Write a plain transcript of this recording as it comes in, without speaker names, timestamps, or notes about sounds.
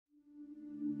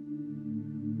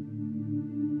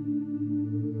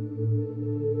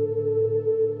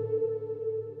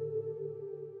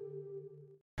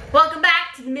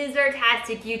Ms.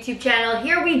 Artastic YouTube channel.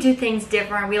 Here we do things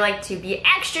different. We like to be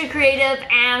extra creative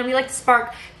and we like to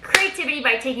spark creativity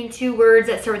by taking two words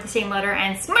that start with the same letter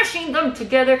and smushing them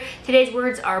together. Today's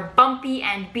words are Bumpy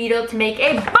and Beetle to make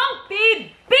a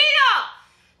Bumpy Beetle.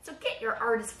 So get your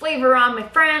artist flavor on, my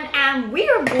friend, and we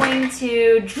are going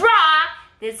to draw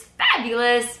this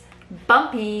fabulous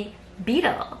Bumpy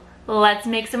Beetle. Let's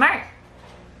make some art.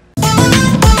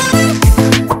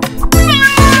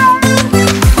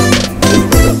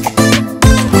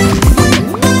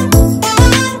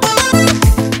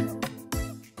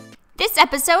 This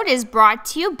episode is brought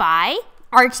to you by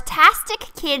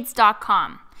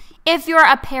artastickids.com. If you're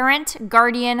a parent,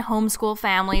 guardian, homeschool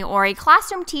family, or a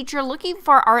classroom teacher looking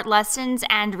for art lessons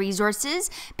and resources,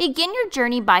 begin your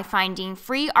journey by finding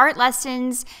free art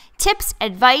lessons, tips,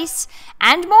 advice,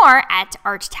 and more at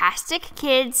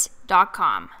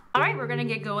artastickids.com. All right, we're gonna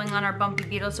get going on our Bumpy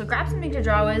Beetle. So grab something to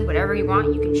draw with, whatever you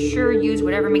want. You can sure use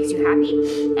whatever makes you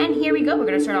happy. And here we go. We're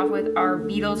gonna start off with our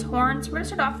beetle's horns. We're gonna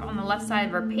start off on the left side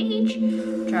of our page.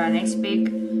 Draw a nice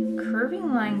big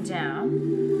curving line down.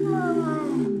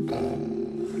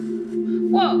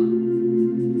 Whoa!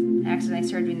 I accidentally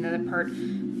started doing the other part.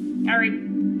 All right,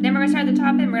 then we're gonna start at the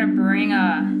top and we're gonna bring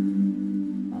a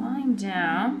line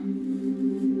down.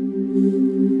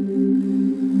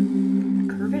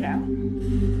 Curve it out.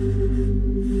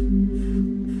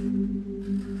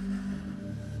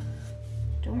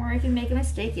 Don't worry if you make a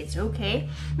mistake, it's okay.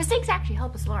 Mistakes actually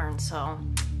help us learn, so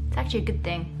it's actually a good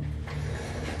thing.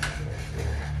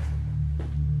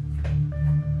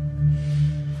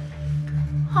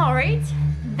 All right,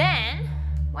 then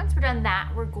once we're done that,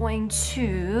 we're going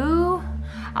to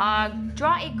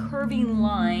draw a curving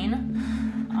line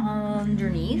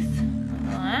underneath.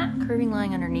 Curving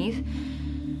line underneath.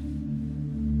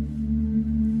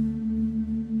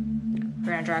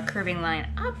 We're gonna draw a curving line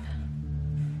up.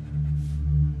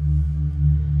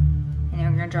 And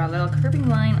then we're gonna draw a little curving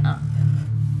line up.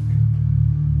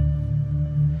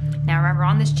 Now remember,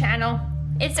 on this channel,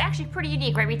 it's actually pretty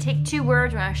unique, right? We take two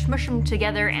words, we're gonna smush them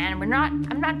together, and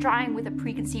I'm not drawing with a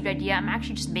preconceived idea. I'm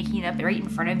actually just making it up right in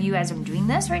front of you as I'm doing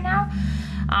this right now.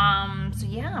 So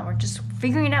yeah, we're just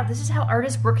figuring it out. This is how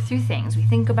artists work through things. We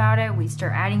think about it, we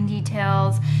start adding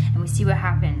details, and we see what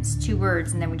happens. Two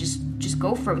words, and then we just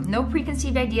go for it with no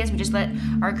preconceived ideas. We just let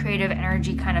our creative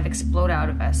energy kind of explode out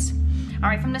of us. All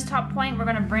right, from this top point, we're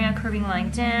gonna bring a curving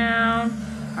line down,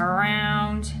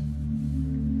 around,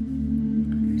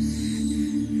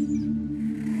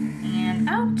 and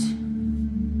out.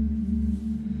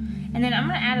 And then I'm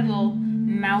gonna add a little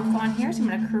mouth on here, so I'm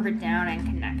gonna curve it down and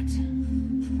connect.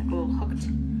 Like a little hooked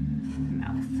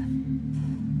mouth.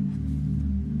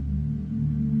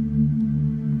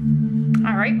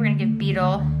 All right, we're gonna give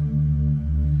Beetle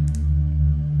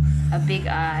a big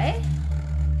eye,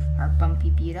 our Bumpy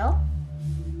Beetle.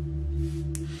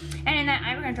 And in that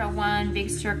eye, we're gonna draw one big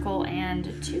circle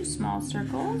and two small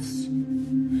circles.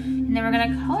 And then we're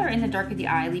gonna color in the dark of the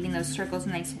eye, leaving those circles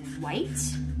nice and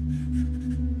white.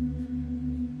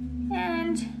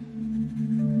 And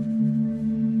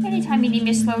anytime you need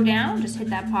me to slow down, just hit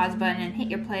that pause button and hit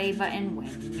your play button when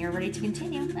you're ready to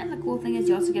continue. And the cool thing is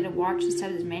you also get to watch the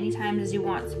steps as many times as you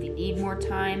want. So if you need more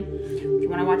time, if you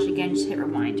want to watch it again, just hit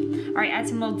rewind. All right, add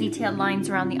some little detailed lines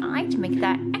around the eye to make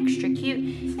that extra cute.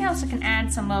 You also can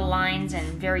add some little lines and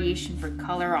variation for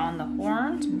color on the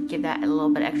horn to give that a little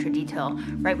bit extra detail.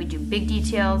 Right, we do big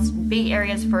details, big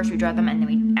areas first, we draw them, and then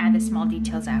we add the small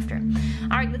details after.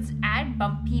 All right, let's add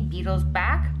Bumpy Beetle's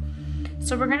back.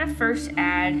 So we're gonna first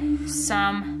add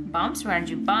some bumps. We're gonna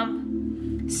do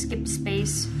bump, skip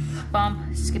space,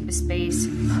 bump, skip a space,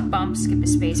 bump, skip a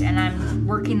space, and I'm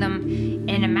working them in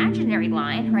an imaginary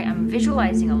line, right? I'm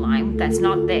visualizing a line that's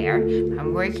not there.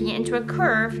 I'm working it into a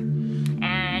curve,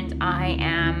 and I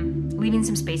am leaving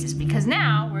some spaces because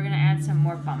now we're gonna add some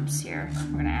more bumps here.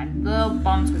 We're gonna add little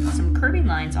bumps with some curving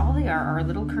lines. All they are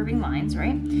little curving lines,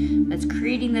 right? That's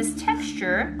creating this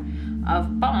texture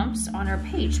of bumps on our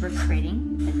page. We're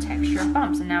creating the texture of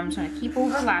bumps, and now I'm just going to keep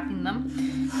overlapping them,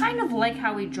 kind of like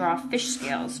how we draw fish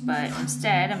scales, but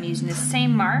instead I'm using the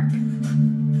same mark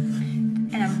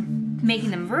and I'm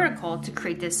making them vertical to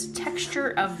create this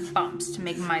texture of bumps to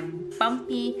make my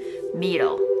Bumpy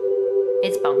Beetle.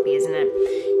 It's bumpy, isn't it?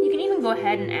 You can even go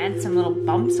ahead and add some little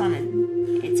bumps on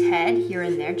its head here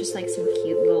and there, just like some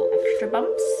cute little extra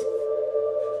bumps.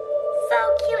 So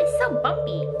cute, it's so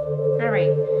bumpy. All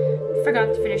right.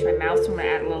 Forgot to finish my mouth, so I'm gonna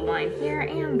add a little line here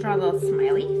and draw a little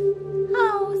smiley.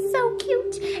 Oh, so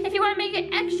cute. If you wanna make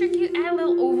it extra cute, add a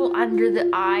little oval under the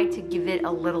eye to give it a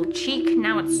little cheek.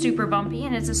 Now it's super bumpy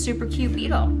and it's a super cute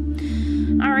beetle.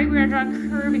 All right, we're gonna draw a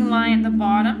curving line at the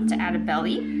bottom to add a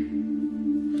belly.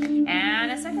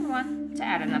 And a second one to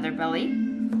add another belly.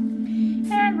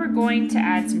 And we're going to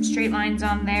add some straight lines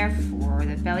on there for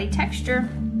the belly texture.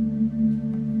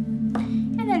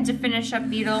 And then to finish up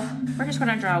Beetle, we're just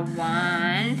gonna draw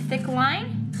one thick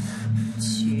line,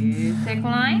 two thick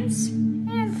lines,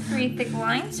 and three thick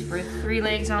lines for 3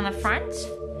 legs on the front.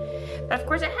 But of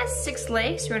course it has 6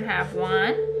 legs, so we're gonna have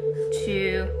 1,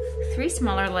 2, 3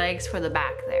 smaller legs for the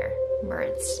back there, where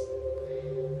it's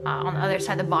on the other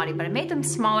side of the body, but I made them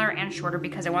smaller and shorter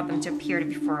because I want them to appear to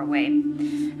be far away.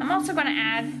 I'm also gonna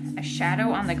add a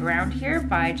shadow on the ground here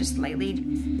by just lightly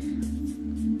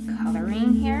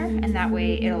coloring here, and that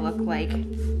way it'll look like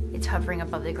it's hovering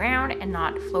above the ground and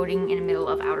not floating in the middle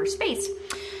of outer space.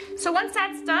 So once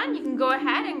that's done, you can go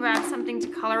ahead and grab something to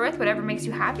color with, whatever makes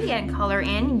you happy, and color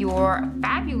in your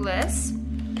fabulous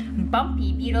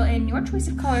Bumpy Beetle in your choice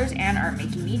of colors and art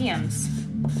making mediums.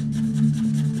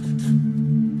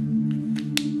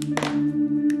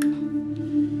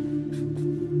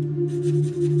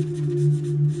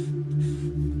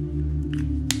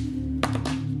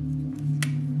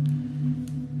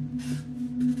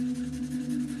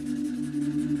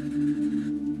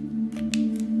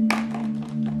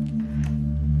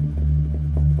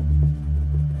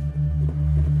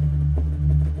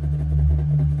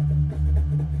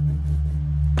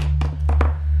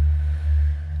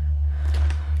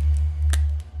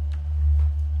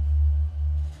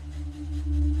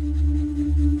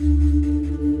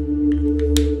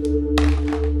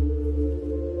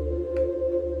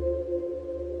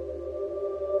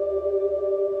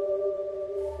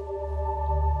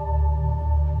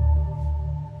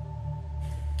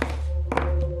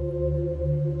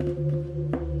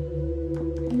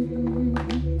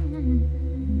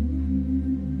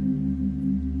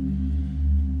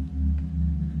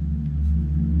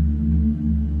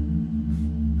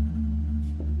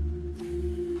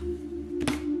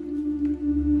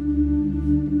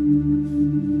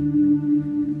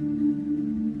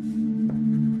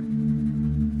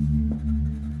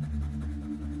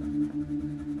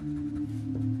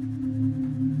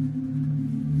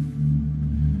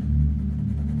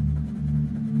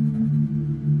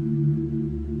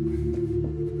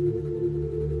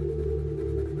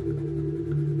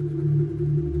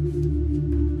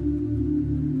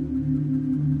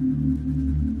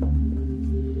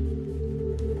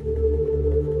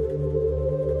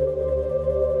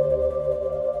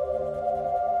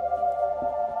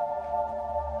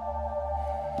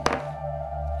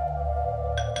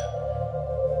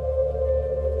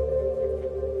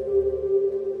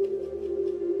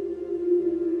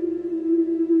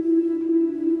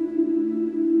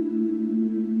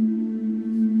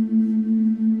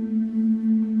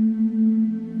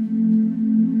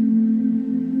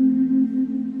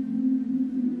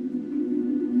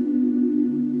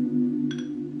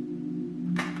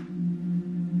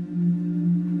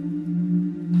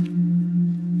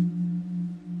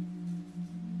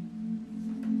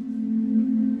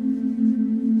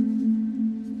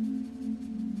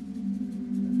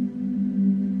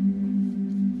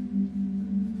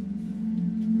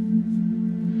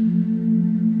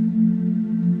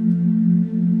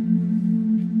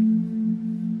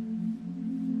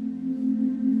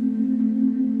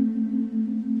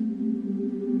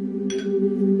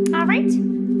 All right. If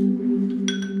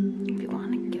you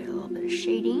want to give it a little bit of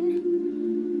shading.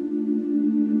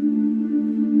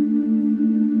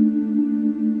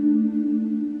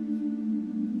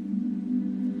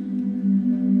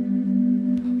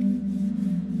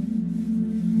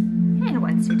 And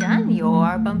once you're done,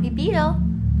 your Bumpy Beetle.